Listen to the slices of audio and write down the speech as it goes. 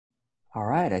All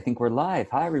right, I think we're live.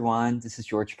 Hi, everyone. This is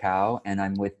George Cow, and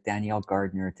I'm with Danielle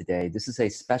Gardner today. This is a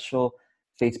special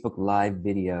Facebook Live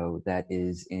video that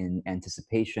is in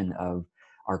anticipation of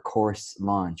our course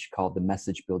launch called the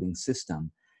Message Building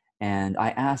System. And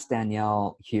I asked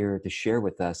Danielle here to share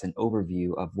with us an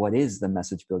overview of what is the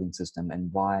Message Building System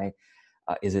and why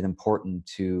is it important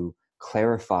to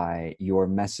clarify your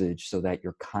message so that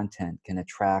your content can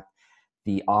attract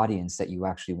the audience that you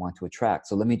actually want to attract.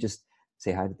 So let me just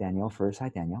say hi to Danielle first. Hi,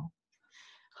 Danielle.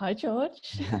 Hi,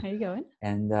 George. How you going?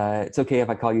 And it's okay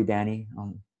if I call you Danny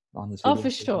on this Oh, video? for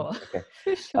sure. Okay.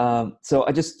 For sure. So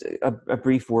I just a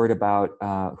brief word about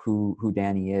who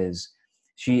Danny is.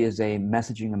 She is a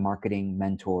messaging and marketing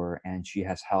mentor, and she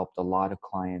has helped a lot of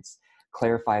clients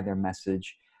clarify their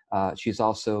message. She's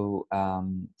also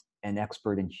an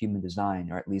expert in human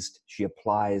design, or at least she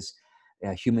applies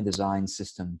a human design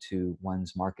system to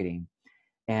one's marketing.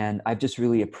 And I've just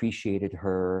really appreciated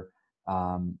her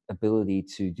ability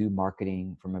to do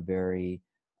marketing from a very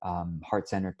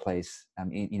heart-centered place. I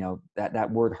mean, you know,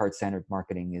 that word heart-centered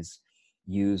marketing is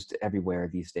used everywhere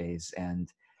these days,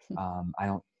 and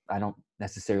I don't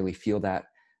necessarily feel that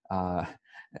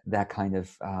that kind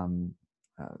of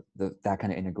that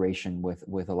kind of integration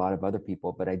with a lot of other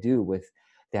people, but I do with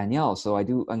Danielle. So I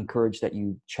do encourage that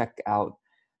you check out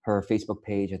her Facebook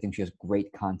page. I think she has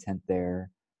great content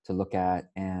there to look at,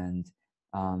 and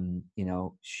you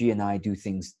know, she and I do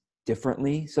things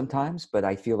differently sometimes, but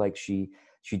I feel like she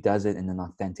does it in an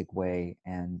authentic way,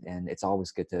 and it's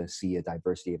always good to see a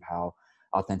diversity of how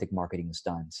authentic marketing is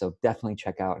done. So definitely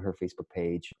check out her Facebook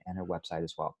page and her website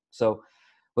as well. So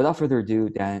without further ado,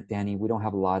 Danny, we don't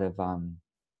have a lot of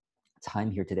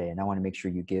time here today, and I want to make sure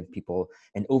you give people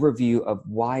an overview of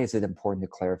why is it important to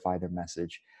clarify their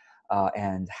message,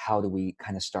 and how do we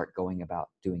kind of start going about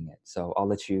doing it. So I'll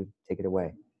let you take it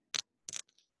away.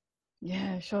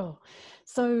 Yeah, sure.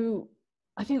 So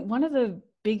I think one of the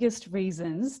biggest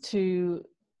reasons to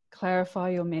clarify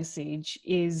your message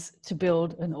is to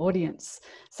build an audience.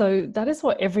 So that is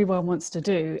what everyone wants to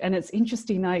do. And it's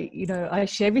interesting. I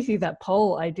shared with you that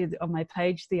poll I did on my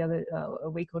page the other a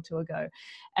week or two ago,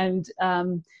 and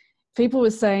people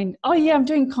were saying, "Oh yeah, I'm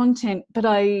doing content," but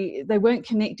they weren't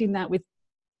connecting that with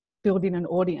building an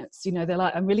audience. You know, they're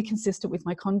like, "I'm really consistent with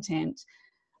my content."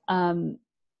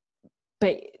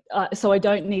 But so I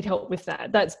don't need help with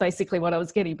that. That's basically what I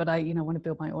was getting, but I want to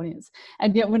build my audience.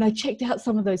 And yet when I checked out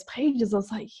some of those pages, I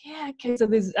was like, yeah, okay, so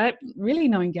there's really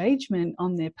no engagement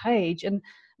on their page. And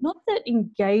not that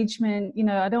engagement,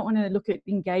 I don't want to look at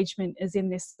engagement as in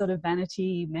this sort of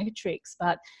vanity metrics,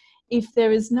 but if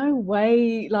there is no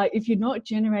way, like if you're not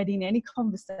generating any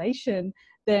conversation,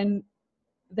 then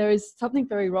there is something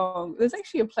very wrong. There's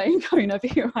actually a plane going over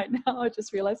here right now. I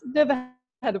just realized I've never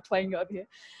had a plane go over here.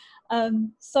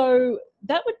 So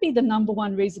that would be the number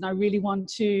one reason I really want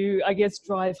to, I guess,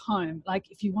 drive home. Like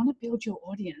if you want to build your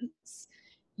audience,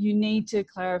 you need to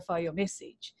clarify your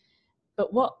message.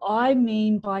 But what I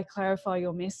mean by clarify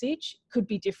your message could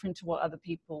be different to what other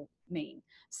people mean.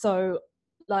 So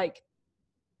like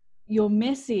your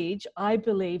message, I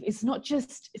believe, is not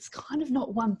just, it's kind of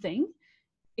not one thing.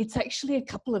 It's actually a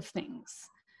couple of things,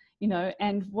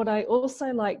 and what I also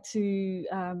like to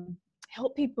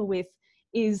help people with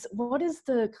is what is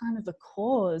the kind of the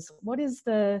cause? What is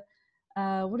the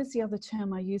other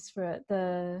term I use for it?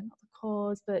 Not the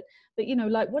cause, but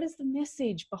like what is the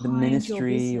message The behind your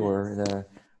ministry business? or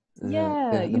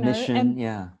Yeah, the mission.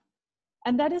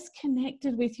 And that is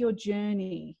connected with your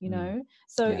journey,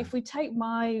 So Yeah. if we take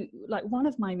one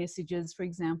of my messages, for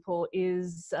example,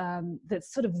 is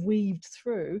that's sort of weaved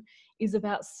through, is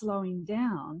about slowing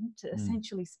down to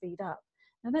essentially speed up.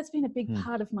 Now that's been a big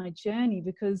part of my journey,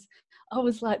 because I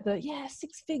was like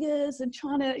 6 figures and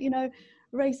trying to,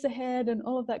 race ahead and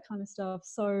all of that kind of stuff.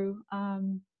 So,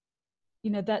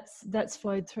 that's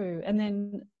flowed through. And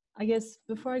then I guess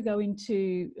before I go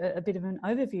into a bit of an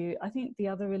overview, I think the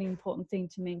other really important thing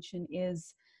to mention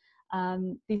is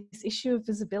this issue of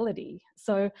visibility.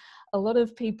 So a lot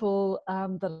of people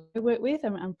that I work with,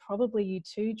 and probably you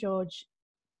too, George,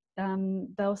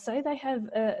 they'll say they have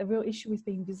a real issue with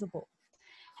being visible.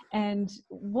 And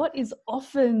what is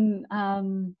often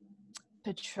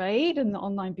portrayed in the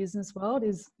online business world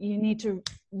is you need to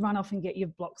run off and get your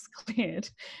blocks cleared.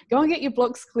 Go and get your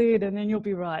blocks cleared, and then you'll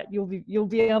be right. You'll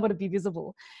be able to be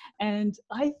visible. And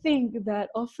I think that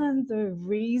often the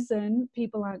reason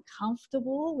people aren't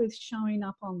comfortable with showing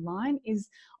up online is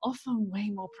often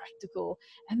way more practical,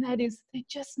 and that is they're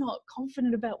just not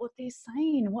confident about what they're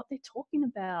saying and what they're talking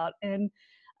about. And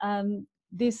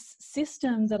this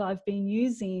system that I've been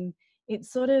using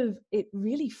it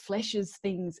really fleshes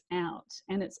things out,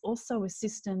 and it's also a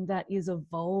system that is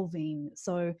evolving.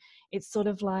 So it's sort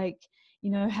of like,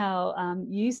 you know how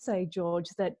you say, George,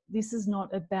 that this is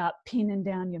not about pinning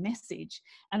down your message,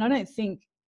 and I don't think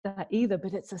that either,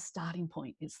 but it's a starting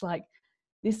point. It's like,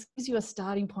 this gives you a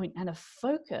starting point and a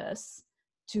focus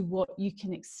to what you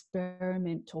can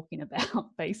experiment talking about,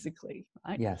 basically,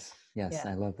 right? Yes, yes,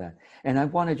 Yeah. I love that. And I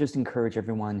want to just encourage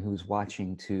everyone who's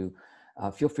watching to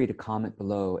feel free to comment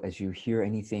below as you hear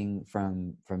anything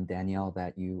from Danielle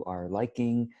that you are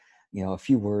liking. You know, a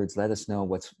few words. Let us know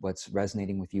what's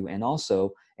resonating with you, and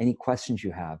also any questions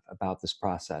you have about this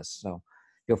process. So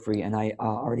feel free. And I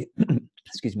already,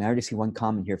 excuse me, I already see one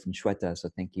comment here from Shweta. So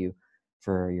thank you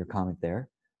for your comment there.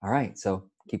 All right, so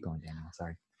keep going, Danielle.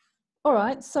 Sorry. All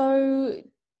right. So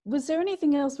was there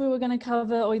anything else we were going to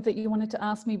cover or that you wanted to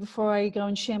ask me before I go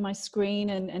and share my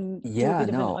screen and do a Yeah, bit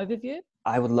of an no, overview?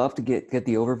 I would love to get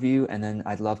the overview, and then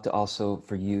I'd love to also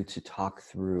for you to talk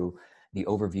through the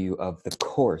overview of the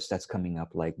course that's coming up.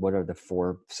 Like, what are the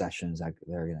 4 sessions that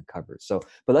they're going to cover? So,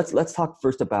 but let's talk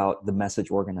first about the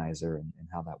message organizer and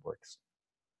how that works.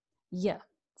 Yeah.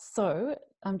 So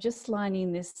I'm just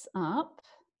lining this up.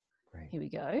 Great. Here we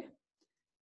go.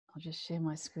 I'll just share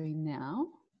my screen now.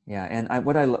 Yeah, and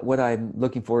what I'm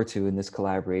looking forward to in this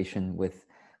collaboration with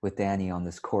Danny on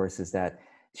this course is that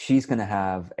she's going to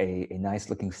have a nice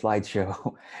looking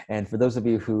slideshow. And for those of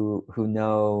you who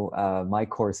know my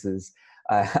courses,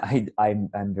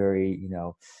 I'm very, you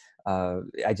know,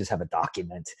 I just have a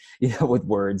document, you know, with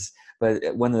words.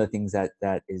 But one of the things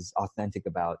that is authentic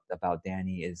about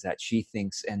Danny is that she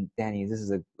thinks, and Danny, this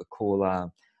is a cool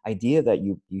idea that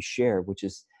you share, which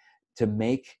is to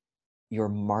make your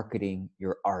marketing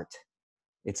your art.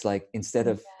 It's like instead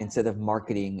of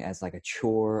marketing as like a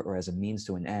chore or as a means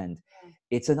to an end,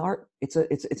 it's an art. It's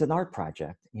an art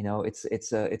project. You know,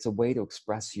 it's a way to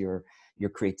express your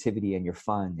creativity and your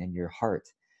fun and your heart.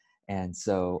 And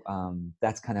so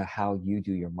that's kind of how you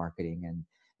do your marketing,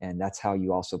 and that's how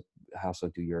you also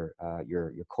do your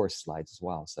course slides as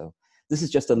well. So this is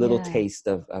just a little Yeah. taste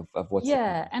of what's to come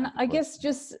Yeah. And at the I course.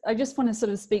 guess I just want to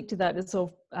sort of speak to that as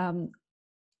well.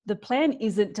 The plan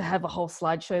isn't to have a whole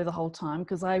slideshow the whole time,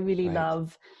 because I really Right.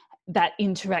 love that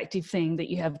interactive thing that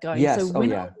you have going. So Yes. Oh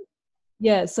yeah.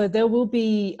 yeah, so I'll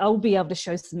be able to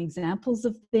show some examples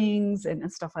of things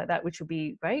and stuff like that, which will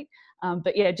be great.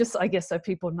 But yeah, just I guess so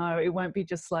people know, it won't be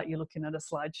just like you're looking at a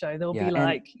slideshow. There'll Yeah. be And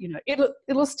like, you know,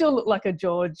 it'll still look like a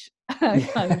George kind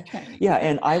yeah, of training. yeah,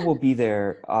 and I will be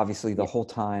there obviously the Yeah. whole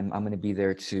time. I'm going to be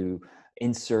there to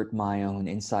insert my own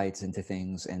insights into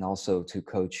things, and also to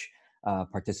coach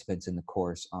participants in the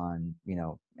course on, you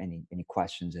know, any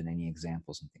questions and any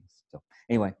examples and things. So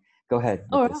anyway, go ahead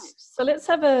with All right. this. So let's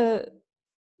have a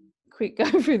quick go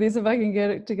through this if I can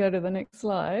get it to go to the next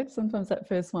slide. Sometimes that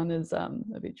first one is a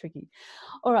bit tricky.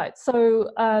 All right, so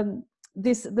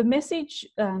the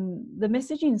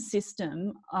messaging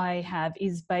system I have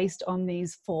is based on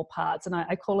these 4 parts, and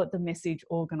I call it the message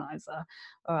organizer.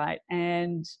 All right,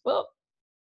 and well,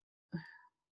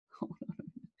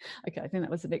 okay, I think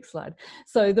that was the next slide.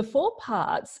 So the 4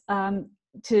 parts,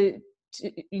 to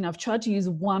you know, I've tried to use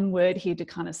one word here to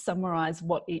kind of summarize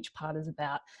what each part is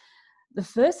about. The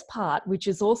first part, which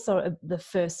is also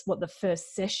what the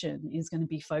first session is going to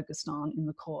be focused on in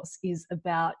the course, is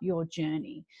about your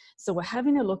journey. So we're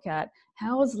having a look at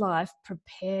how has life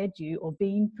prepared you or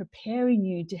been preparing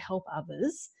you to help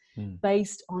others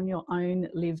based on your own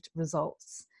lived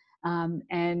results.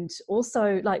 And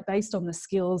also like based on the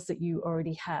skills that you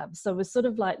already have. So we're sort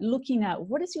of like looking at,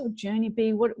 what is your journey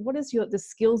be? What is the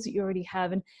skills that you already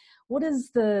have, and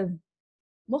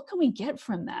what can we get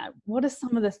from that? What are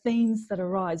some of the themes that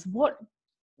arise? What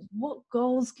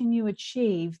goals can you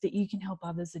achieve that you can help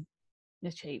others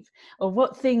achieve? Or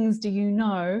what things do you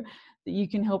know that you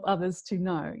can help others to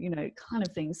know, you know, kind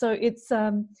of thing. So it's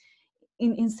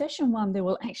in session 1, there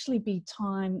will actually be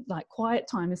time, like quiet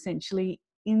time essentially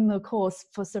in the course,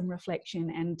 for some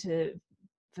reflection and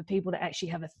for people to actually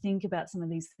have a think about some of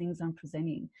these things I'm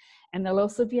presenting. And they'll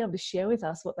also be able to share with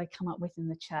us what they come up with in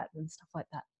the chat and stuff like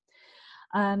that.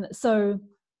 So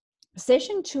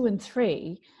session 2 and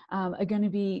 3 are going to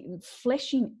be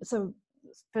fleshing. So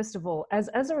first of all,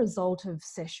 as a result of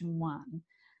session 1,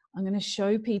 I'm going to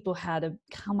show people how to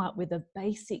come up with a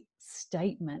basic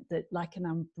statement, that like an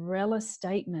umbrella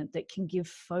statement that can give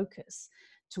focus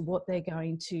to what they're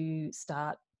going to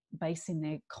start basing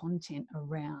their content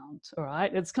around. All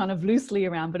right, it's kind of loosely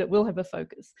around, but it will have a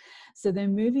focus. So they're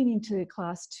moving into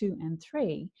class 2 and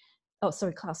 3.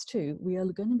 Class 2, we are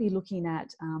going to be looking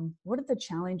at what are the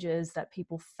challenges that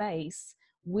people face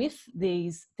with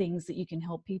these things that you can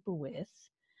help people with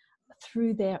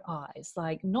through their eyes,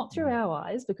 like not through our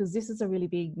eyes, because this is a really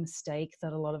big mistake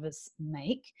that a lot of us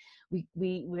make. We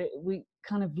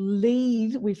kind of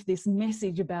lead with this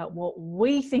message about what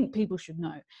we think people should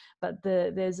know, but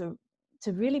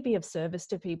to really be of service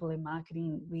to people in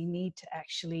marketing, we need to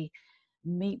actually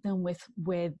meet them with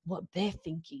what they're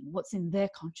thinking, what's in their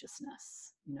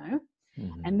consciousness, you know.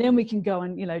 And then we can go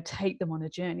and, you know, take them on a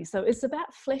journey. So it's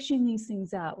about fleshing these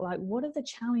things out. Like, what are the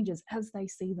challenges as they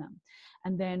see them?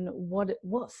 And then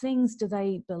what things do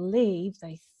they believe,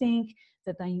 they think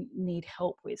that they need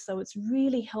help with? So it's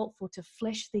really helpful to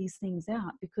flesh these things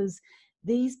out, because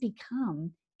these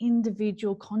become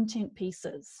individual content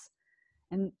pieces.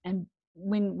 And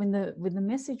when the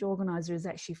message organizer is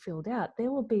actually filled out, there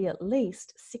will be at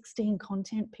least 16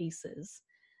 content pieces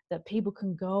that people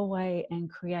can go away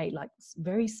and create, like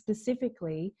very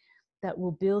specifically, that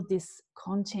will build this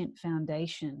content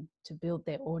foundation to build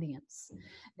their audience.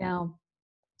 Now,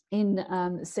 in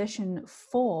session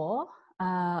 4,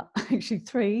 actually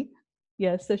 3,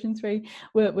 session 3,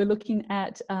 we're looking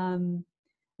at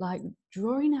like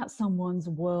drawing out someone's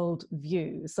world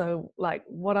view. So like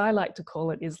what I like to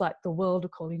call it is like the world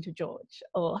according to George,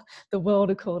 or the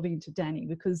world according to Danny,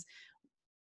 because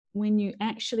when you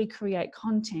actually create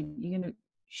content, you're going to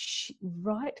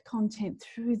write content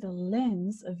through the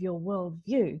lens of your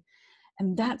worldview.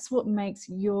 And that's what makes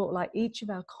each of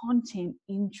our content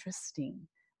interesting,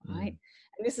 right?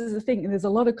 And this is the thing, there's a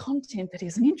lot of content that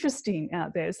isn't interesting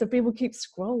out there. So people keep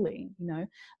scrolling, you know,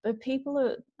 but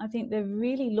I think they're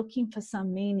really looking for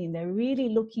some meaning. They're really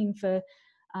looking for,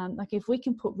 like, if we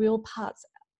can put real parts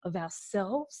of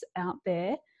ourselves out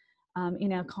there,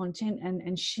 in our content,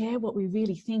 and share what we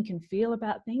really think and feel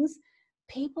about things,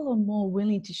 people are more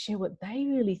willing to share what they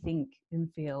really think and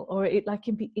feel, or it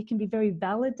can be very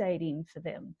validating for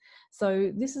them.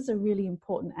 So this is a really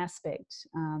important aspect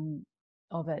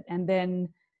of it. And then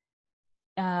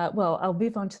I'll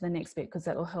move on to the next bit, because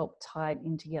that will help tie it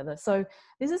in together. So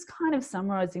this is kind of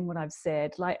summarizing what I've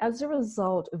said. Like, as a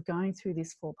result of going through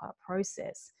this 4-part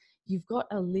process, you've got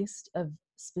a list of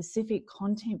specific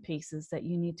content pieces that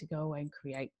you need to go away and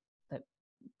create, that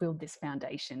build this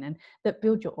foundation and that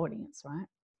build your audience, right?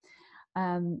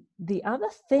 The other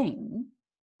thing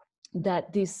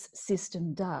that this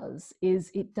system does is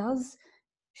it does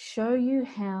show you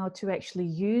how to actually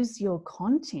use your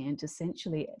content,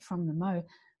 essentially from the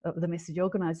message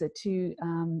organizer, to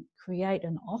create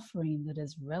an offering that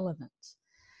is relevant.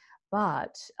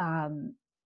 But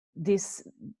the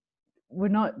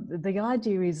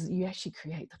idea is you actually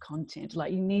create the content.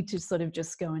 Like, you need to sort of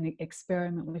just go and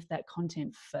experiment with that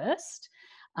content first,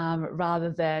 rather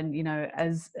than, you know,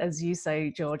 as you say,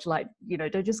 George, like, you know,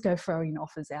 don't just go throwing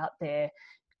offers out there.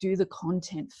 Do the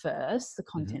content first, the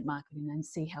content marketing, and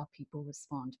see how people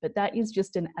respond. But that is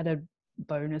just an added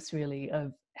bonus, really,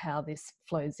 of how this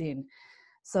flows in.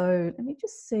 So let me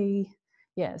just see.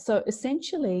 Yeah, so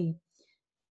essentially,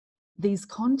 these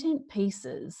content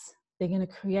pieces, they're going to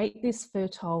create this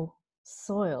fertile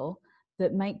soil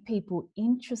that make people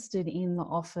interested in the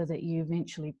offer that you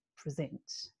eventually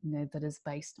present, you know, that is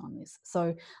based on this.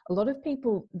 So a lot of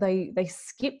people, they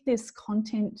skip this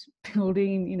content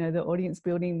building, you know, the audience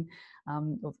building,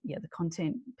 the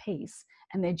content piece,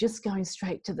 and they're just going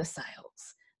straight to the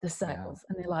sales.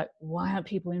 And they're like, why aren't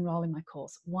people enrolling my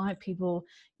course? Why aren't people,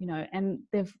 you know, and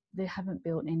they haven't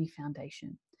built any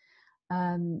foundation.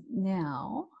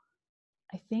 Now,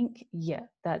 I think,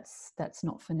 that's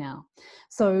not for now.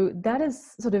 So that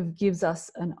is sort of gives us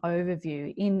an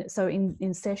overview.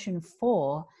 In session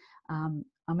 4, I'm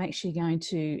actually going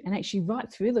to, and actually right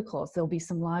through the course, there'll be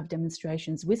some live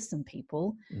demonstrations with some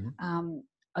people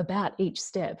about each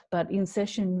step. But in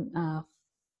session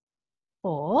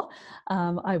 4,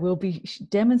 I will be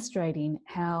demonstrating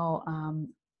how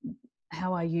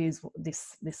I use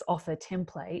this offer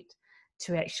template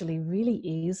to actually really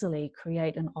easily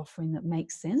create an offering that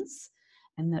makes sense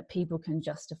and that people can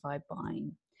justify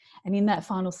buying. And in that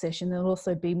final session, there'll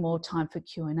also be more time for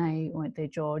Q&A, won't there,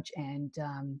 George? And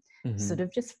sort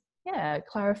of just,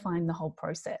 clarifying the whole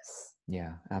process.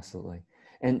 Yeah, absolutely.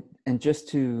 And just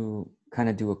to kind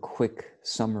of do a quick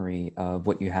summary of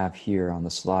what you have here on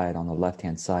the slide on the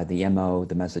left-hand side, the MO,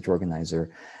 the message organizer,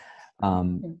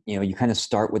 you know, you kind of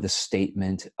start with a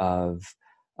statement of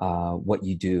what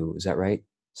you do. Is that right?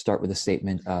 Start with a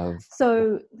statement of...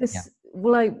 So this,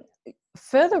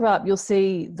 further up, you'll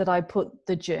see that I put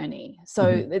the journey. So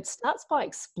it starts by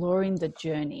exploring the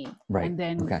journey. Right. And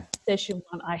then session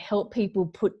 1, I help people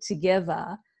put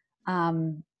together, but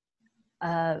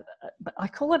I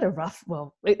call it a rough,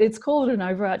 it's called an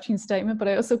overarching statement, but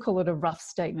I also call it a rough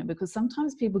statement, because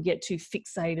sometimes people get too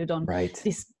fixated on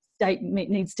this statement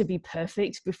needs to be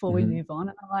perfect before we Mm-hmm. move on.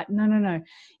 And I'm like, no.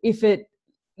 If it,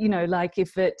 like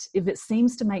if it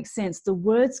seems to make sense, the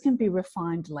words can be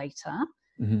refined later,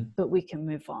 Mm-hmm. but we can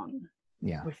move on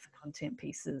Yeah. with content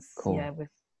pieces. Cool.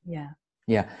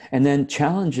 Yeah. And then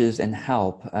challenges and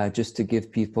help, just to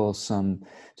give people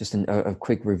a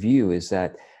quick review, is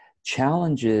that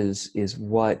challenges is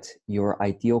what your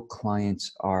ideal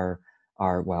clients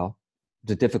well,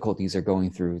 the difficulties they're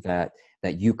going through that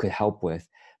you could help with.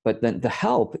 But then the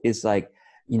help is like,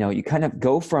 you kind of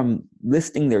go from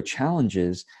listing their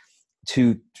challenges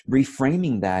to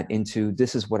reframing that into,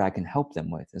 this is what I can help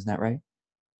them with. Isn't that right?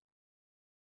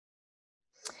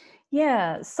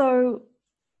 Yeah. So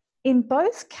in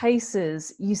both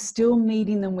cases, you're still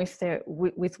meeting them with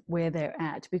where they're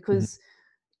at, Mm-hmm. because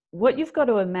what you've got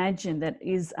to imagine that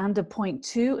is under point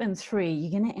 2 and 3,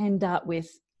 you're going to end up with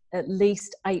at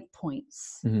least 8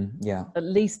 points, Mm-hmm. Yeah. at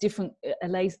least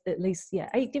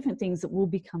 8 different things that will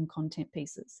become content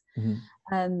pieces.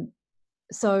 Mm-hmm.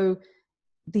 So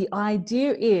the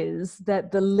idea is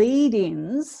that the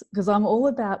lead-ins, because I'm all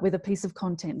about with a piece of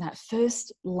content, that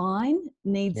first line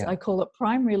needs, I call it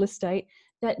prime real estate,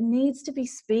 that needs to be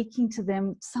speaking to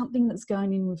them, something that's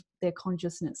going in with their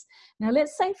consciousness. Now,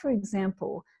 let's say, for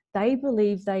example, they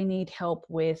believe they need help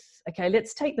with, okay,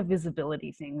 let's take the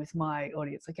visibility thing with my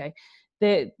audience, okay?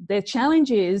 Their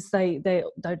challenge is they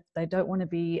don't want to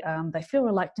be, they feel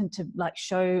reluctant to like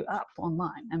show up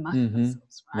online and market Mm-hmm.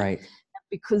 themselves, right? Right.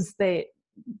 Because they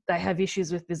have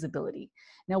issues with visibility.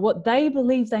 Now, what they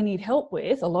believe they need help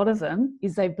with, a lot of them,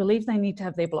 is they believe they need to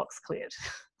have their blocks cleared.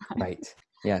 Right.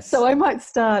 Yes. So I might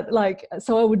start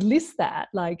so I would list that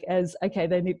as, okay,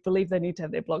 believe they need to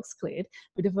have their blocks cleared.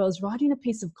 But if I was writing a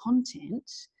piece of content,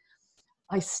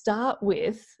 I start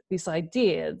with this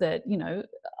idea that,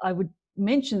 I would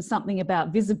mention something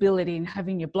about visibility and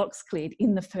having your blocks cleared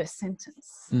in the first sentence.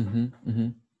 Mm-hmm. Mm-hmm.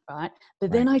 Right.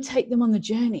 But then I take them on the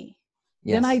journey.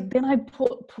 Yes. Then I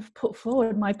put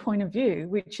forward my point of view,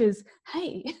 which is,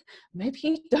 hey, maybe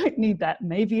you don't need that.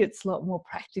 Maybe it's a lot more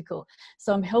practical.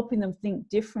 So I'm helping them think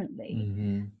differently.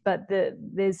 Mm-hmm. But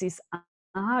there's this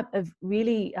art of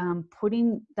really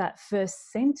putting that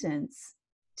first sentence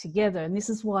together. And this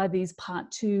is why these part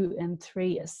 2 and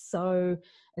 3 are so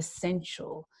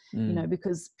essential,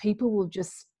 because people will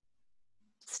just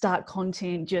start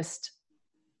content just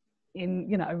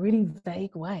in a really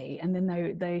vague way, and then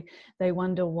they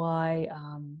wonder why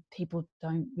people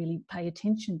don't really pay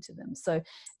attention to them. So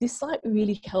this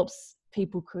really helps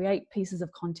people create pieces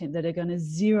of content that are going to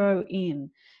zero in,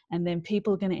 and then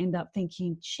people are going to end up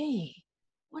thinking, gee,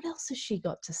 what else has she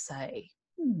got to say?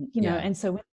 And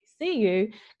so when they see you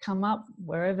come up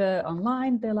wherever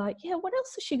online, they're like, yeah, what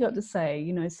else has she got to say?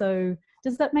 So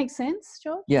does that make sense,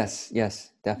 George? Yes,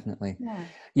 definitely. Yeah.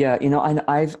 Yeah, and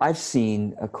I've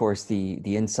seen, of course, the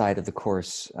inside of the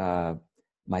course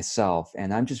myself,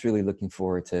 and I'm just really looking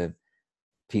forward to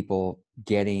people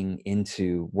getting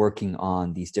into working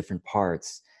on these different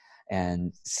parts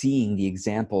and seeing the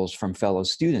examples from fellow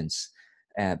students,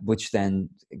 which then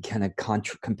kind of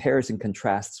compares and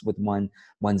contrasts with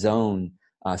one's own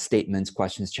statements,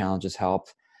 questions, challenges, help,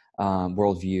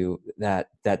 worldview, that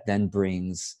then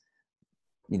brings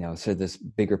so this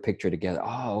bigger picture together.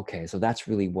 Oh, okay. So that's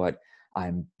really what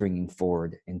I'm bringing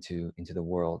forward into the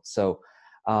world. So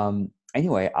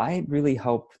anyway, I really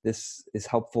hope this is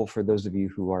helpful for those of you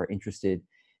who are interested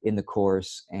in the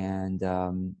course. And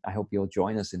I hope you'll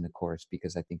join us in the course,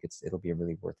 because I think it'll be a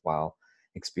really worthwhile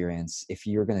experience. If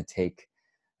you're going to take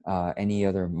any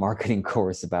other marketing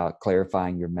course about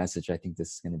clarifying your message, I think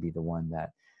this is going to be the one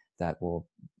that will,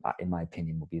 in my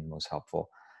opinion, will be the most helpful.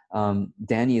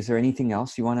 Danny, is there anything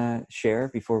else you want to share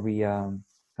before we kind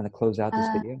of close out this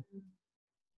video?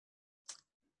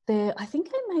 I think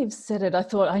I may have said it.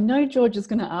 I know George is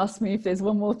going to ask me if there's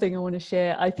one more thing I want to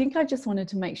share. I think I just wanted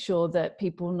to make sure that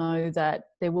people know that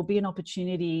there will be an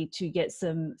opportunity to get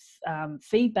some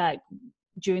feedback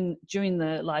during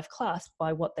the live class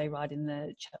by what they write in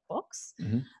the chat box.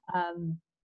 Mm-hmm.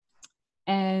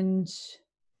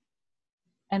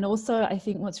 And also, I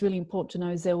think what's really important to know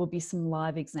is there will be some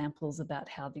live examples about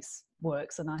how this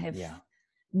works. And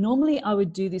normally I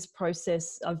would do this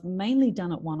process. I've mainly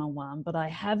done it one-on-one, but I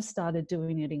have started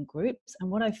doing it in groups. And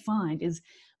what I find is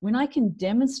when I can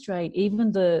demonstrate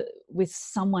even with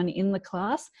someone in the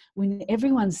class, when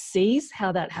everyone sees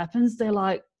how that happens, they're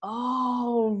like,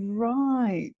 oh,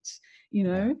 right.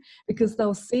 Because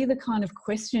they'll see the kind of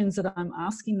questions that I'm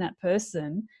asking that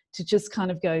person to just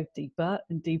kind of go deeper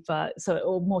and deeper.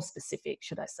 Or more specific,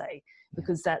 should I say,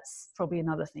 because that's probably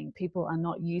another thing. People are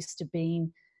not used to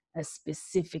being as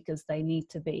specific as they need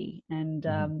to be. And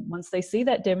Mm-hmm. once they see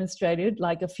that demonstrated,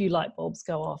 like a few light bulbs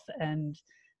go off, and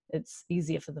it's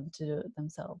easier for them to do it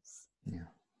themselves. Yeah.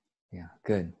 Yeah.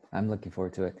 Good. I'm looking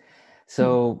forward to it.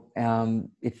 So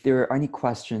if there are any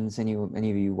questions, any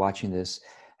of you watching this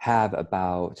have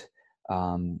about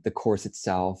the course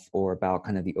itself, or about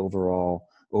kind of the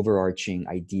overarching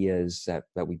ideas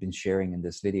that we've been sharing in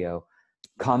this video,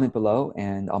 comment below,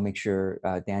 and I'll make sure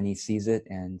Danny sees it.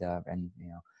 And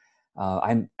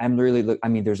I'm really I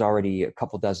mean, there's already a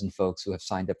couple dozen folks who have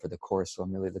signed up for the course, so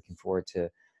I'm really looking forward to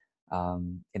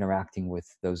interacting with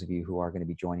those of you who are going to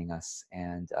be joining us.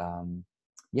 And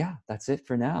yeah, that's it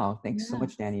for now. Thanks so Yeah.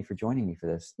 much, Danny, for joining me for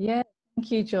this. Yeah.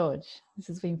 Thank you, George. This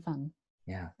has been fun.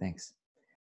 Yeah, thanks.